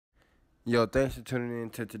Yo, thanks for tuning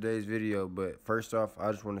in to today's video. But first off,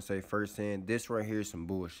 I just want to say firsthand, this right here is some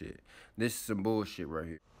bullshit. This is some bullshit right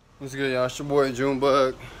here. What's good, y'all? It's your boy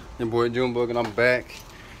Junebug. And I'm back.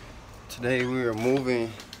 Today we are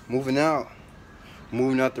moving out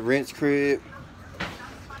the rent's crib.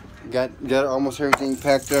 Got almost everything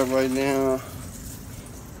packed up right now.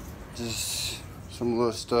 Just some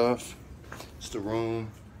little stuff. Just the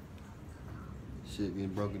room. Shit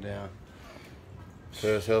getting broken down.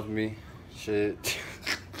 Cuz helping me. Shit.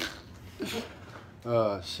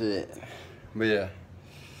 Oh shit. But yeah,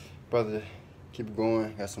 brother, keep it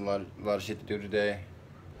going. Got some lot of shit to do today.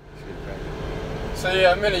 So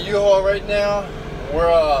yeah, I'm in a U-Haul right now.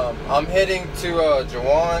 I'm heading to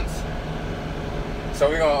Jawan's. So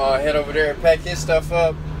we're gonna head over there and pack his stuff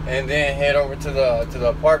up, and then head over to the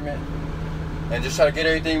apartment and just try to get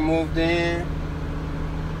everything moved in.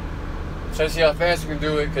 Try to see how fast we can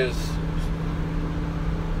do it, cause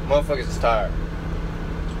motherfuckers is tired.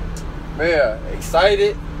 But yeah,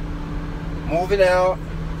 excited, moving out,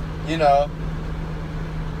 you know.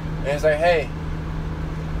 And it's like, hey,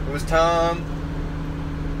 it was time.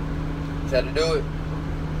 Just had to do it.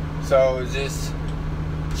 So it's just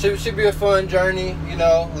should be a fun journey, you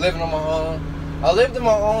know, living on my own. I lived on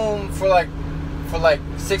my own for like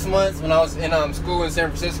 6 months when I was in school in San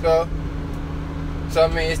Francisco. So I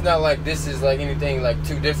mean, it's not like this is like anything like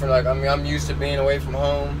too different. Like, I mean, I'm used to being away from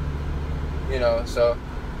home, you know. So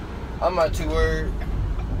I'm not too worried.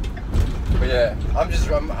 But yeah, I'm just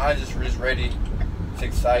ready, just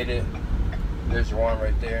excited. There's your one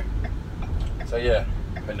right there. So yeah,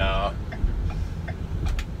 but nah.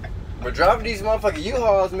 But driving these motherfucking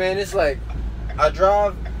U-Hauls, man, it's like I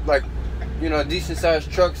drive like, you know, decent sized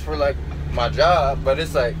trucks for like my job, but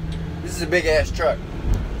it's like this is a big ass truck.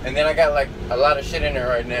 And then I got like a lot of shit in there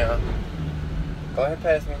right now. Go ahead,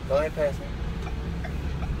 pass me.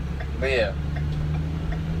 But yeah.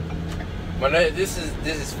 But this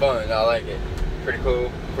is fun. I like it. Pretty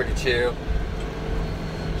cool. Pretty chill.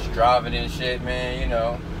 Just driving and shit, man. You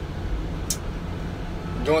know,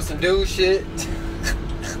 doing some dude shit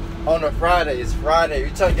on a Friday. It's Friday. We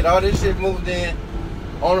trying to get all this shit moved in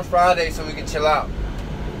on a Friday so we can chill out.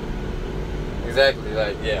 Exactly.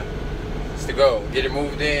 Like, yeah. It's the goal. Get it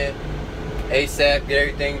moved in ASAP. Get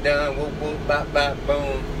everything done. Whoop whoop bop bop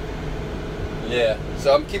boom. Yeah.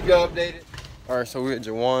 So I'm gonna keep y'all updated. All right. So we're at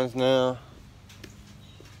Jawan's now.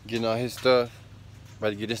 Getting all his stuff. About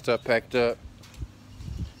to get his stuff packed up.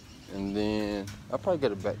 And then I'll probably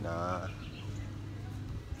get it back. Nah.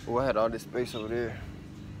 Oh, I had all this space over there.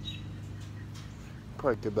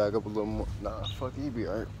 Probably get back up a little more. Nah, fuck it, you be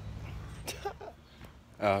alright.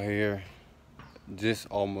 Out here. Just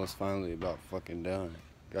almost finally about fucking done.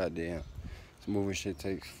 Goddamn. This moving shit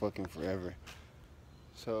takes fucking forever.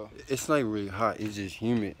 So, it's not really hot. It's just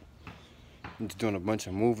humid. I'm just doing a bunch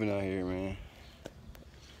of moving out here, man.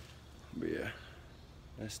 But yeah,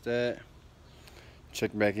 that's that.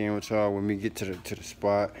 Check back in with y'all when we get to the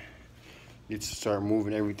spot. Get to start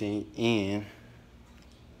moving everything in.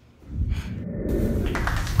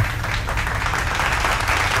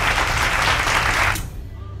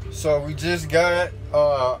 So we just got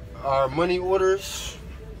our money orders,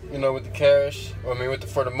 you know, with the cash. I mean,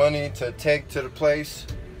 for the money to take to the place.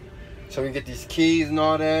 So we get these keys and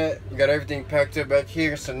all that. We got everything packed up back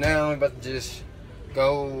here. So now we're about to just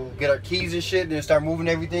go get our keys and shit, then start moving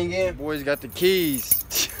everything in. Boys got the keys.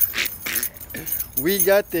 We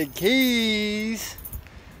got the keys.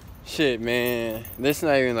 Shit, man. This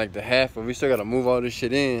not even like the half, but we still gotta move all this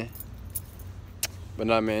shit in. But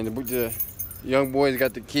nah, man. The young boys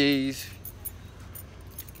got the keys.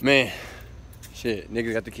 Man. Shit,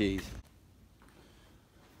 niggas got the keys.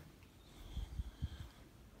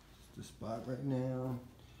 The spot right now.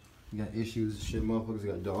 We got issues and shit. Motherfuckers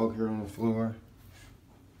got dog hair on the floor.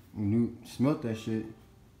 You smelt that shit.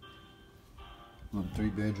 Little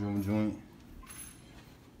 3-bedroom joint.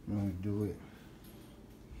 I'm gonna do it.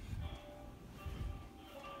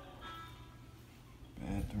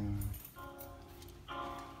 Bathroom.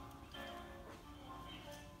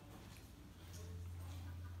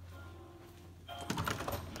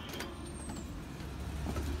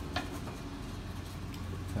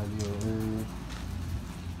 Patio area.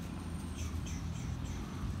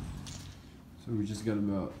 So we just got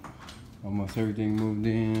about almost everything moved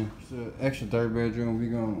in. It's an extra 3rd bedroom.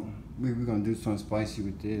 We're gonna do something spicy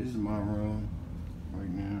with this. This is my room right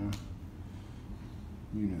now.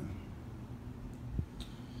 You know.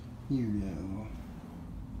 Here we go.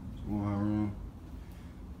 It's my room.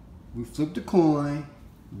 We flipped the coin.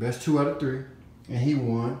 Best 2 out of 3. And he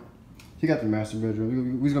won. He got the master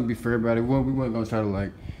bedroom. We was gonna be fair about it. We weren't gonna try to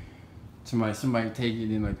like somebody take it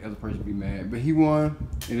and like the other person be mad. But he won.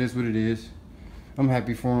 It is what it is. I'm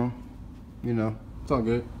happy for him. You know, it's all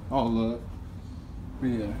good. All love. But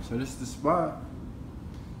yeah, so this is the spot.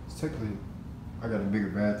 It's technically, I got a bigger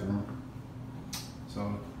bathroom.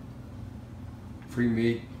 So, free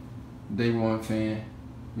me, day one fan.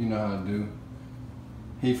 You know how to do.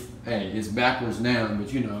 Hey, it's backwards now,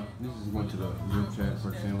 but you know, this is going to the group chat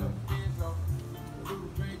for family.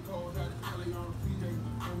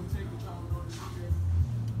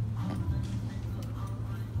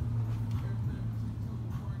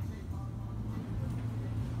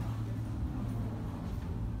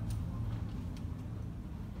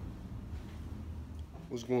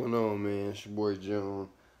 What's going on, man? It's your boy John.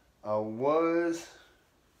 I was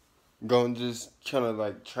gonna just try to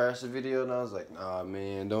like trash the video, and I was like, nah,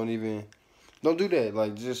 man, don't do that.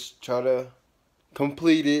 Like, just try to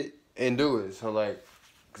complete it and do it. So like,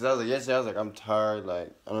 cause I was like, yesterday I was like, I'm tired.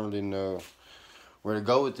 Like, I don't really know where to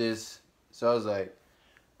go with this. So I was like,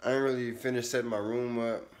 I ain't really finished setting my room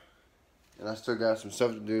up, and I still got some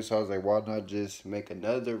stuff to do. So I was like, why not just make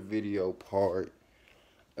another video part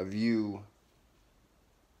of you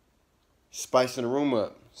spicing the room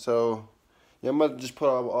up? So yeah, I'm about to just put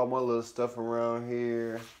all my little stuff around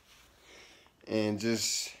here and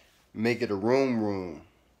just make it a room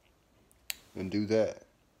and do that.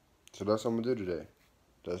 So that's what I'm gonna do today.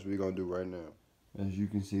 That's what we're gonna do right now. As you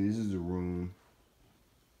can see, this is the room.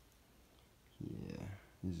 Yeah,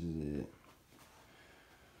 this is it.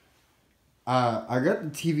 I got the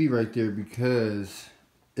TV right there because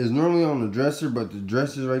it's normally on the dresser, but the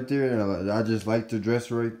dresser's right there, and I just like the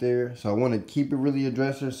dresser right there. So I want to keep it really a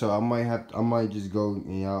dresser. So I might just go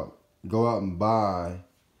out and buy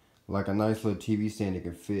like a nice little TV stand that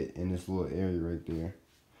can fit in this little area right there,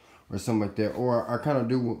 or something like that. Or I kind of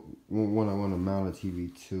do want to mount a TV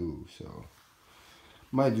too. So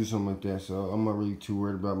might do something like that. So I'm not really too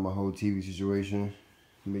worried about my whole TV situation.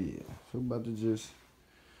 But yeah, so about to just.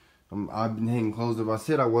 I've been hanging clothes up. I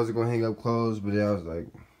said I wasn't gonna hang up clothes, but then I was like,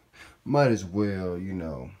 might as well, you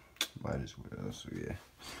know, might as well. So yeah,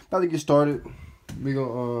 about to get started. We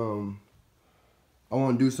gonna I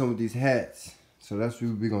want to do something with these hats, so that's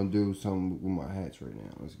what we gonna do. Something with my hats right now.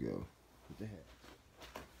 Let's go with the hat.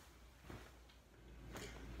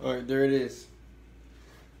 All right, there it is.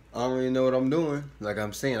 I don't really know what I'm doing. Like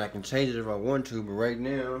I'm saying, I can change it if I want to, but right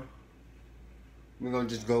now, we're gonna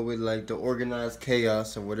just go with like the organized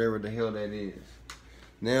chaos or whatever the hell that is.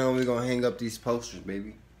 Now we're gonna hang up these posters,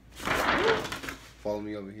 baby. Follow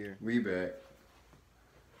me over here. We back.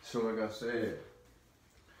 So like I said,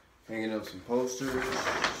 hanging up some posters.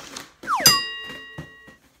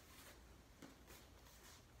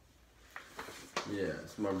 Yeah,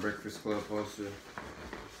 it's my Breakfast Club poster.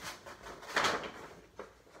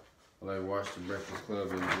 I like watch the Breakfast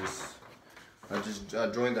Club and I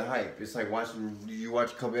joined the hype. It's like watching, you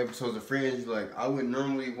watch a couple episodes of Friends, you're like, I would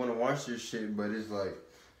normally want to watch this shit, but it's like,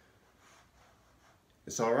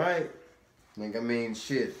 it's alright. Like, I mean,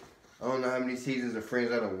 shit. I don't know how many seasons of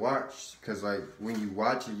Friends I done watched, because like, when you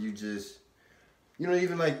watch it, you just, you know,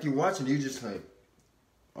 even like, you watching it, you just like,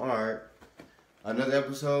 alright. Another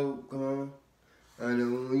episode, come on. I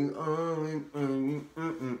know you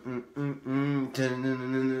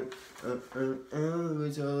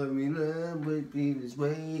told me love would be this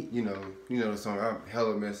way. You know the song. I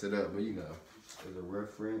hella messed it up, but you know, as a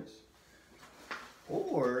reference.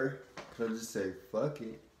 Or could I just say fuck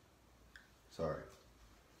it? Sorry.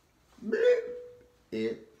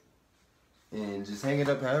 It and just hang it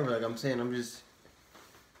up. However, like I'm saying, it's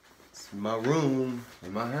my room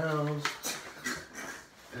in my house.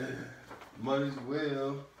 Might as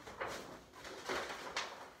well.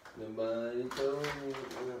 Nobody told me.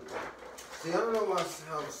 See, I don't know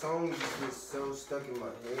how songs just get so stuck in my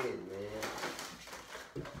head,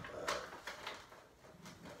 man.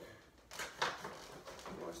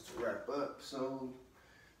 Wants to wrap up, so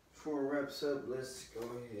before it wraps up, let's go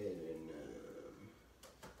ahead and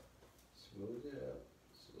smooth it out.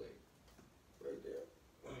 It's like right there.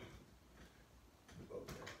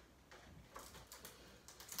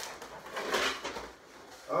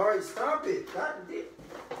 Alright, stop it. God damn.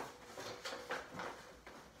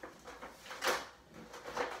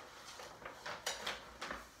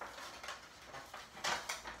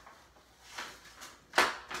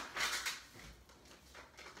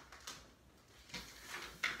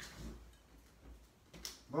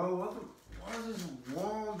 Bro, why is this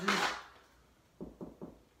wall just...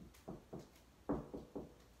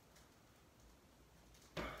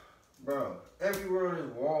 Bro, everywhere on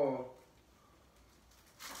this wall...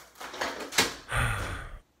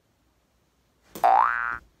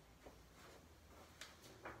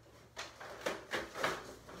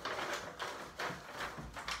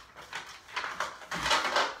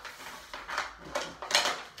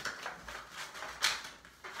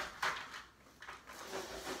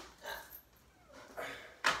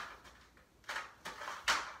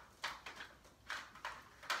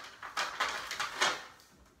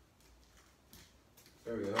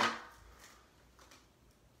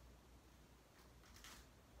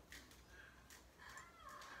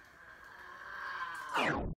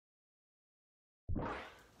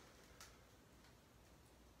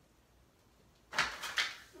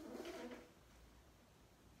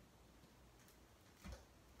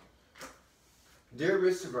 Dear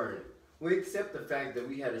Mr. Vernon, we accept the fact that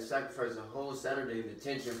we had to sacrifice a whole Saturday of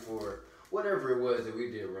detention for whatever it was that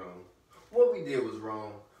we did wrong. What we did was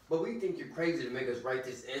wrong, but we think you're crazy to make us write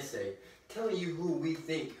this essay telling you who we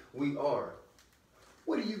think we are.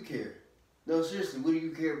 What do you care? No, seriously, what do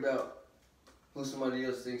you care about who somebody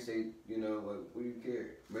else thinks they, what do you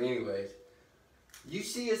care? But anyways, you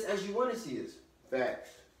see us as you want to see us.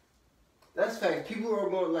 Facts. That's facts. People are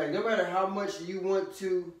going, like, no matter how much you want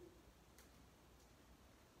to,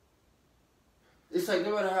 it's like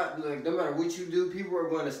no matter what you do, people are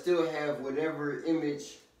going to still have whatever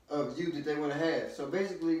image of you that they want to have. So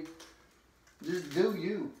basically, just do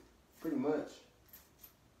you, pretty much.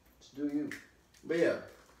 Just do you. But yeah,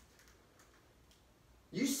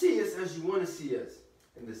 you see us as you want to see us,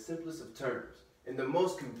 in the simplest of terms, in the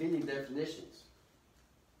most convenient definitions.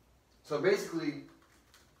 So basically,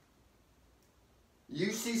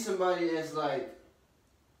 you see somebody as like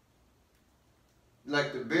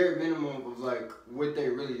the bare minimum of like what they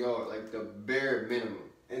really are, like the bare minimum.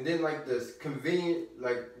 And then like the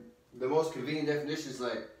most convenient definition is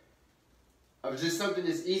like of just something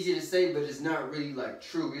that's easy to say, but it's not really like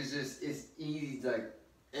true. It's easy, like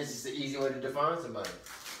it's just an easy way to define somebody.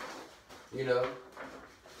 You know?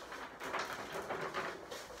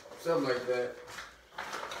 Something like that.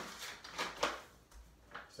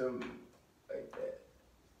 Something like that.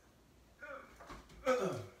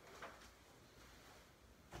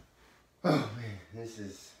 Oh man, this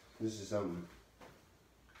is something.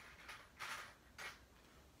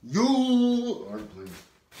 You are please.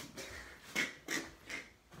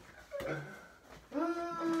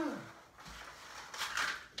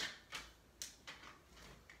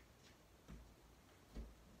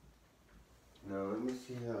 Now let me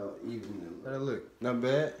see how even it looks. How it look? Not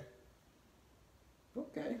bad.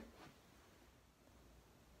 Okay.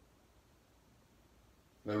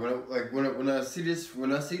 Like when I see this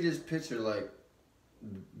picture, like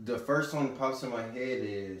the first song that pops in my head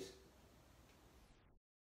is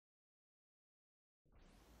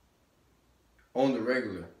On the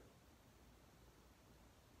Regular.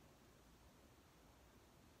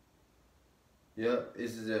 Yep,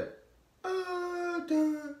 this is that.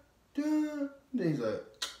 Then he's like,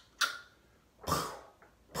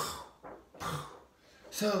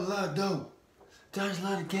 sell a lot of dope, dodge a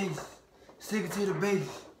lot of cases, stick it to the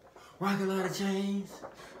base, rock a lot of chains,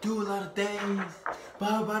 do a lot of things,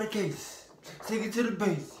 buy by the case, stick it to the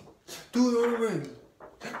base, do it on the regular,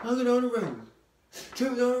 hug it on the regular,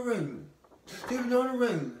 trip it on the regular, trip it on the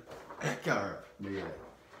regular. God, yeah.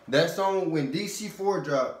 That song when DC4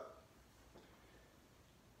 dropped,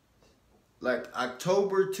 like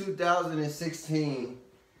October 2016,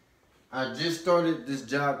 I just started this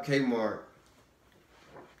job Kmart.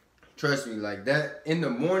 Trust me, like that in the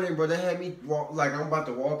morning, bro, that had me walk like I'm about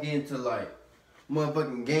to walk into like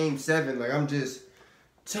motherfucking game 7. Like I'm just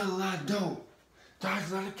tell a lot of dope, dodge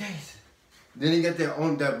a lot of cases. Then he got that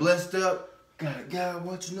on that blessed up. God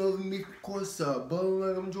watching over me, of course, bro.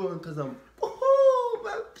 Like I'm joining because I'm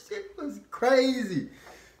man, shit was crazy.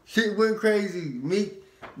 Shit went crazy. Me.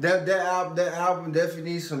 That album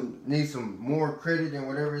definitely needs some more credit than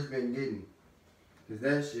whatever it's been getting. Cause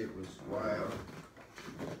that shit was wild.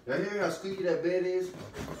 Y'all hear how squeaky that bed is?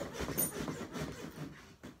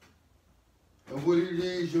 And what it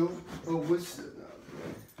is, yo? Oh, what's it?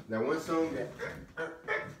 That one song that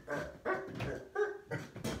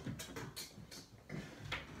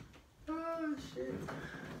oh shit.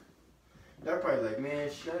 Y'all probably like,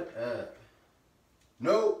 man, shut up.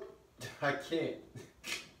 Nope, I can't.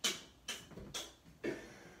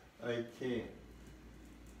 I can't.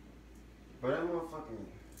 But that motherfucking...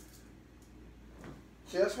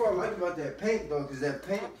 See, that's what I like about that paint, though, because that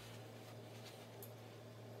paint...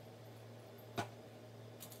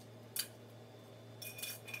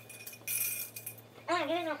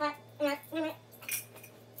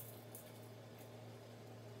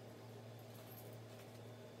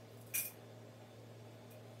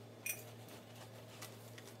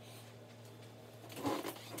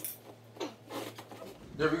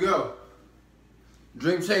 There we go.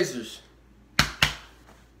 Dream Chasers.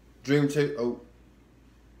 Dream Chasers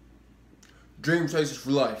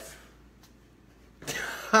for life.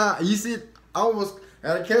 You see, I almost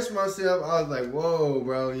had to catch myself. I was like, whoa,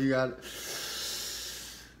 bro, you got to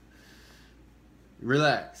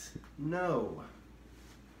relax. No,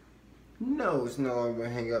 it's no longer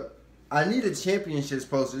gonna hang up. I need a championships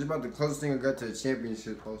poster. It's about the closest thing I got to a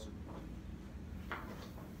championship poster.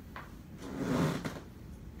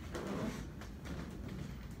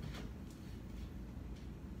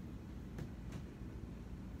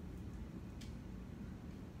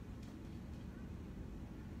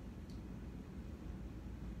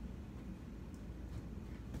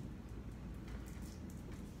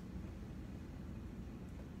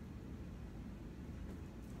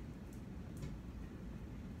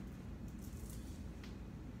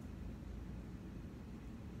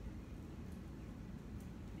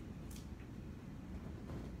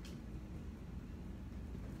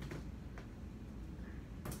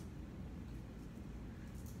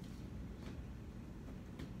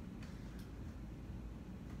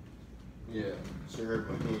 Yeah, should hurt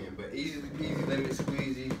my hand, but easy peasy, lemon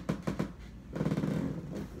squeezy.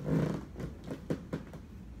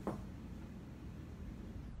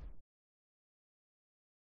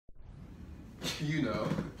 You know.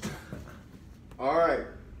 All right,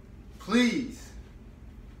 please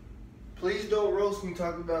don't roast me.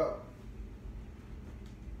 Talk about,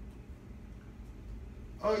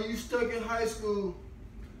 oh, you stuck in high school.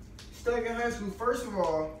 First of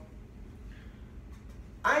all,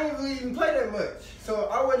 I didn't really even play that much. So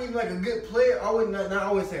I wasn't even like a good player. I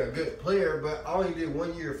wouldn't say a good player, but I only did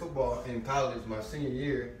 1 year of football in college, my senior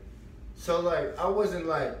year. So like I wasn't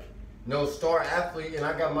like no star athlete, and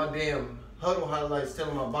I got my damn huddle highlights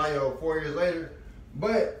telling my bio 4 years later.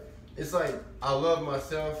 But it's like I love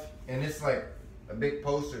myself, and it's like a big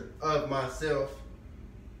poster of myself.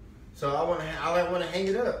 So I want to hang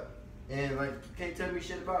it up, and like you can't tell me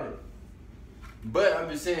shit about it. But I'm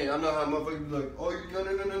just saying, I know how motherfuckers be like, oh,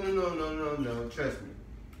 no, trust me.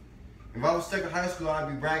 If I was stuck in high school, I'd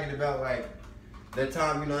be bragging about like that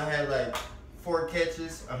time, you know, I had like 4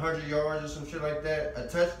 catches, 100 yards or some shit like that, a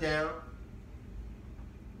touchdown.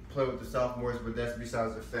 Play with the sophomores, but that's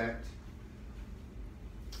besides the fact.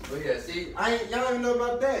 But yeah, see, y'all don't even know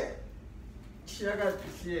about that. Shit,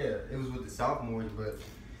 it was with the sophomores, but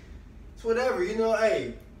it's whatever, you know.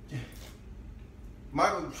 Hey,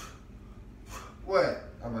 Michael. What?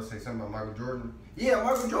 I'm gonna say something about Michael Jordan. Yeah,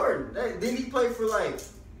 Michael Jordan. Didn't he play for like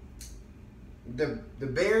the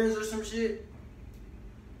Bears or some shit?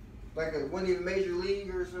 Like wasn't he in Major League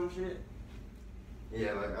or some shit?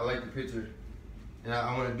 Yeah, like I like the picture, and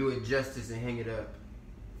I want to do it justice and hang it up.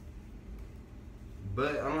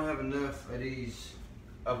 But I don't have enough of these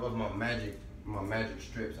of my magic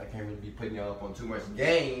strips. I can't really be putting y'all up on too much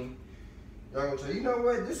game. Y'all gonna tell you know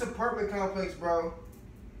what? This apartment complex, bro.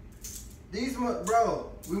 Bro,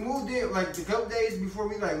 we moved in like a couple days before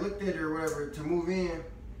we like looked at it or whatever to move in.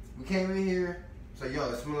 We came in here, so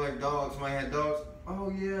yo, it smelled like dogs. Somebody had dogs. Oh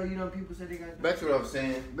yeah, you know people said they got dogs. That's what I was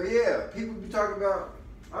saying. But yeah, people be talking about,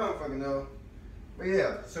 I don't fucking know. But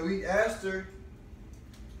yeah, so we asked her.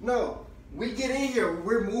 No, we get in here.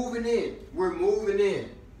 We're moving in.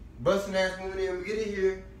 Busting ass moving in. We get in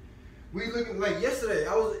here. We looking like yesterday.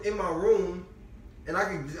 I was in my room, and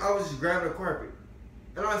I was just grabbing a carpet.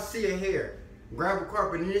 And I see a hair. Grab a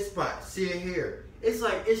carpet in this spot. See a hair. It's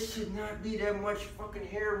like, it should not be that much fucking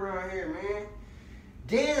hair around here, man.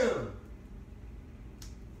 Damn.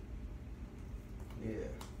 Yeah.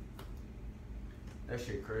 That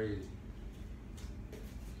shit crazy.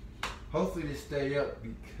 Hopefully this stay up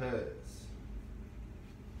because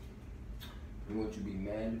I want you to be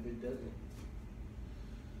mad if it doesn't.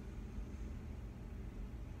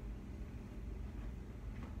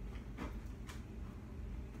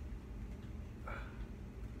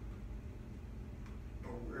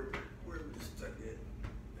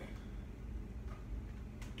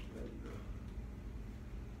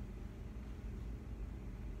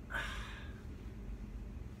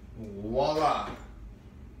 Voila!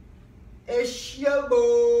 It's your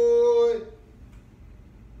boy!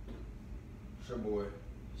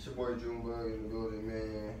 It's your boy Junebug in the building,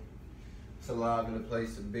 man. It's alive in the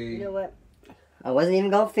place to be. You know what? I wasn't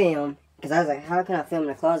even gonna film, because I was like, how can I film in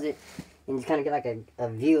the closet and just kind of get like a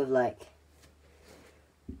view of like,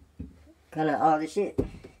 kind of all this shit.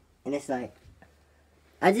 And it's like,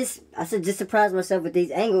 I should just surprise myself with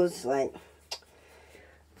these angles, like,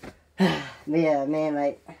 yeah, man,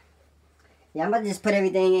 like, yeah, I'm about to just put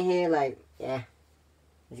everything in here, like, yeah,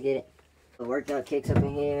 let's get it. The workout kicks up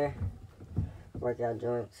in here, workout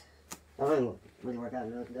joints. I don't even really work out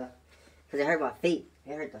enough though, because it hurt my feet.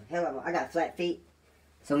 It hurt the hell out of I got flat feet.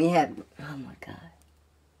 So when you have, oh my god.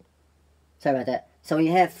 Sorry about that. So when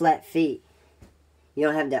you have flat feet, you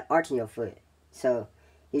don't have that arch in your foot. So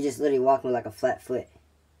you just literally walking with like a flat foot.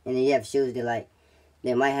 And then you have shoes that like,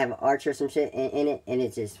 they might have an arch or some shit in it, and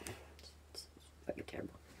it's just fucking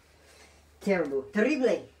terrible. Terrible.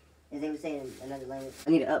 Terrible! As they were saying in another language. I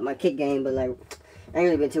need to up my kick game, but like, I ain't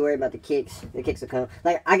really been too worried about the kicks. The kicks will come.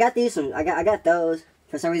 Like, I got these from, I got those.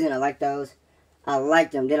 For some reason, I like those. I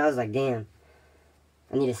liked them. Then I was like, damn.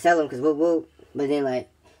 I need to sell them, because whoop whoop. But then like,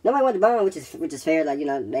 nobody wanted to buy them, which is fair. Like, you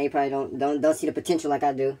know, they probably don't see the potential like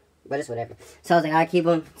I do. But it's whatever. So I was like, I keep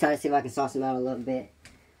them. Try to see if I can sauce them out a little bit.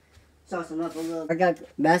 Sauce them up a little. I got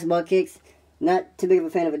basketball kicks. Not too big of a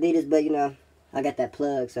fan of Adidas, but you know, I got that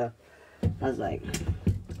plug, so I was like,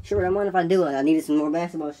 sure, I wonder if I do it. I needed some more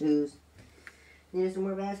basketball shoes.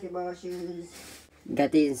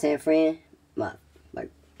 Got these in San Fran. My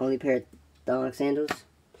like only pair of thong sandals.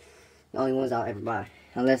 The only ones I'll ever buy.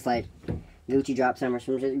 Unless like Gucci drops some or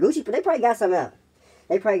some shit. Gucci, but they probably got some out.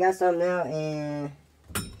 They probably got some now, and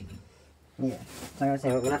Yeah. So like I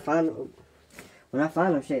said, when I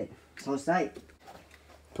find them shit, it's on site.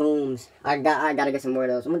 Pooms. I gotta get some more of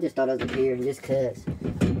those. I'm gonna just throw those up here just cause.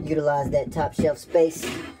 Utilize that top shelf space.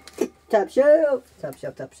 Top shelf. Top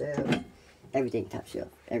shelf, top shelf. Everything top shelf.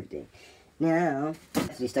 Everything. Now,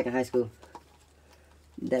 actually stuck in high school.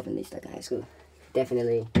 Definitely stuck in high school.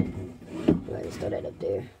 Definitely. I'll just throw that up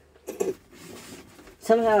there.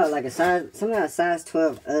 Somehow a size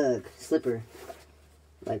 12 UGG slipper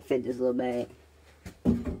like fit this little bag.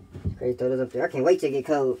 It's crazy, throw those up there. I can't wait to get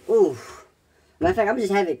cold. Oof. Matter of fact, I'm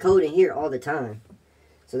just having it cold in here all the time.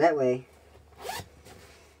 So that way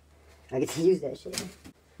I get to use that shit.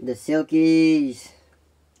 The silkies.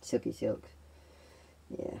 Silky silk.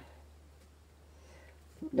 Yeah.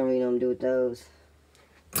 Don't really know what to do with those.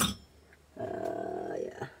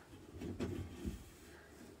 Yeah.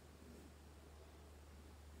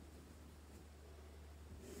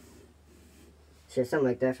 Sure, something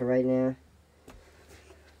like that for right now.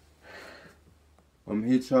 I'm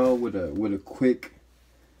hit y'all with a quick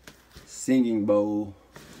singing bowl.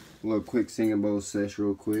 A little quick singing bowl sesh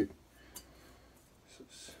real quick.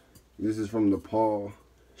 This is from the Paul.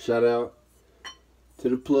 Shout out to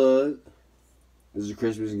the plug. This is a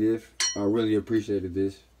Christmas gift. I really appreciated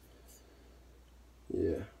this.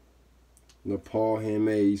 Yeah. Nepal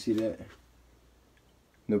handmade. You see that?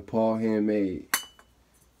 Nepal handmade.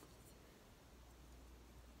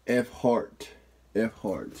 F heart. F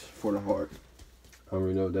heart for the heart. I don't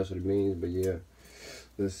really know if that's what it means, but yeah.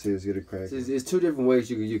 Let's see. Let's get a crack. It's two different ways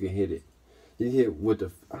you can hit it. You can hit with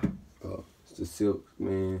the it's the silk,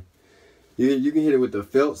 man. You can hit it with the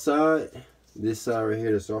felt side. This side right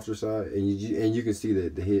here, the softer side, and you can see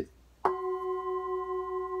the hit.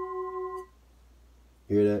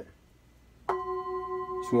 Hear that?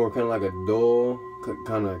 It's more kind of like a dull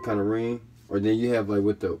kind of ring. Or then you have like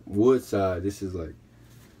with the wood side. This is like.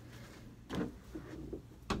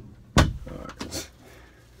 Alright.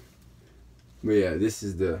 But yeah, this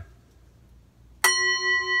is the.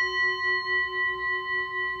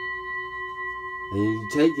 And you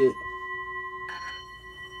take it.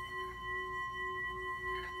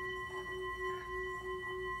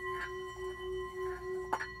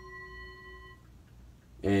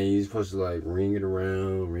 And you're supposed to like ring it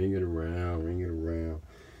around, ring it around, ring it around.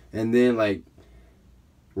 And then like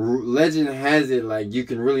legend has it like you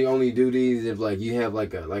can really only do these if like you have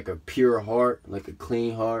like a pure heart, like a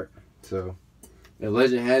clean heart. So and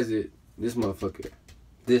legend has it, this motherfucker,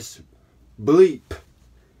 this bleep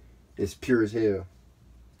is pure as hell.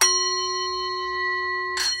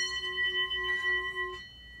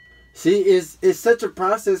 See, it's such a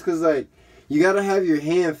process cause like you gotta have your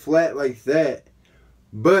hand flat like that.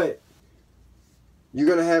 But you're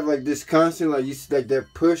gonna have like this constant like that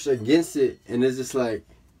push against it, and it's just like,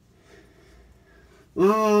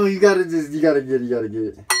 oh, you gotta get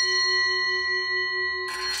it.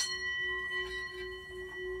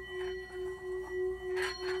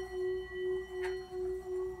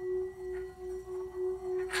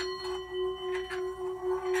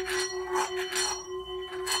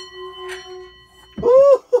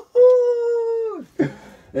 Ooh.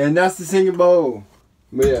 And that's the singing bowl.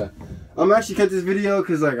 But yeah, I'm actually cut this video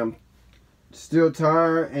because like I'm still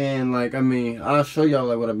tired and like I'll show y'all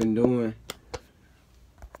like what I've been doing.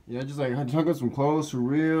 Yeah, just like I took up some clothes for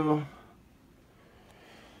real.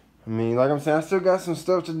 Like I'm saying, I still got some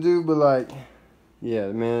stuff to do, but like, yeah,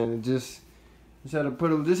 man, it just had to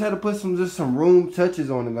put some room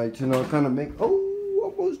touches on it, like to kind of make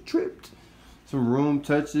almost tripped. Some room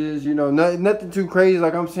touches, nothing too crazy.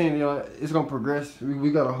 Like I'm saying, it's gonna progress.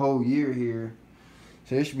 We got a whole year here.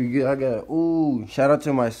 So it should be good. I got shout out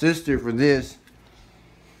to my sister for this.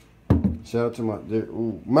 Shout out to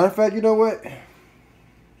matter of fact, you know what? I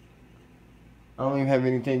don't even have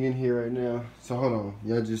anything in here right now. So hold on.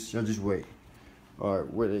 Y'all just wait.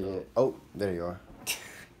 Alright, where they at? Oh, there you are.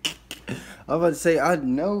 I was about to say I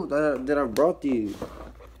know that I brought these.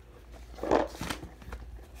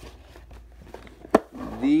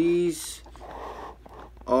 These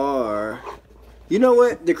are, you know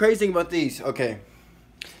what? The crazy thing about these, okay.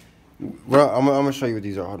 Well, I'm gonna show you what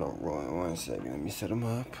these are. Hold on, one second. Let me set them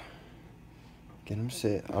up. Get them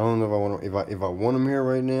set. I don't know if I want them here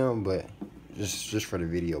right now, but just for the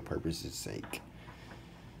video purposes' sake.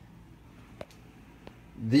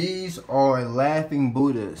 These are Laughing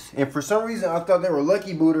Buddhas, and for some reason I thought they were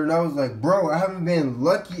Lucky Buddha, and I was like, bro, I haven't been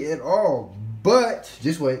lucky at all. But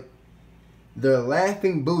just wait, they're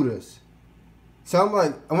Laughing Buddhas. So I'm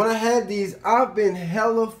like, when I had these, I've been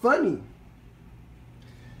hella funny.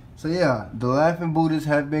 So yeah, the Laughing Buddhas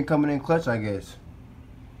have been coming in clutch, I guess.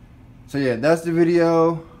 So yeah, that's the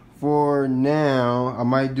video. for now. I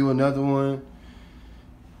might do another one,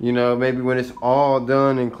 you know, maybe when it's all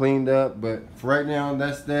done and cleaned up. But for right now,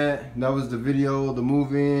 that's that. That was the video, the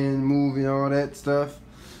moving, all that stuff.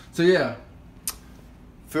 So yeah,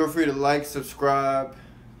 feel free to like, subscribe,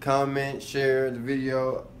 comment, share the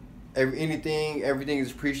video. Everything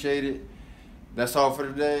is appreciated. That's all for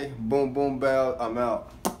today. Boom, boom, bow. I'm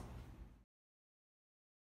out.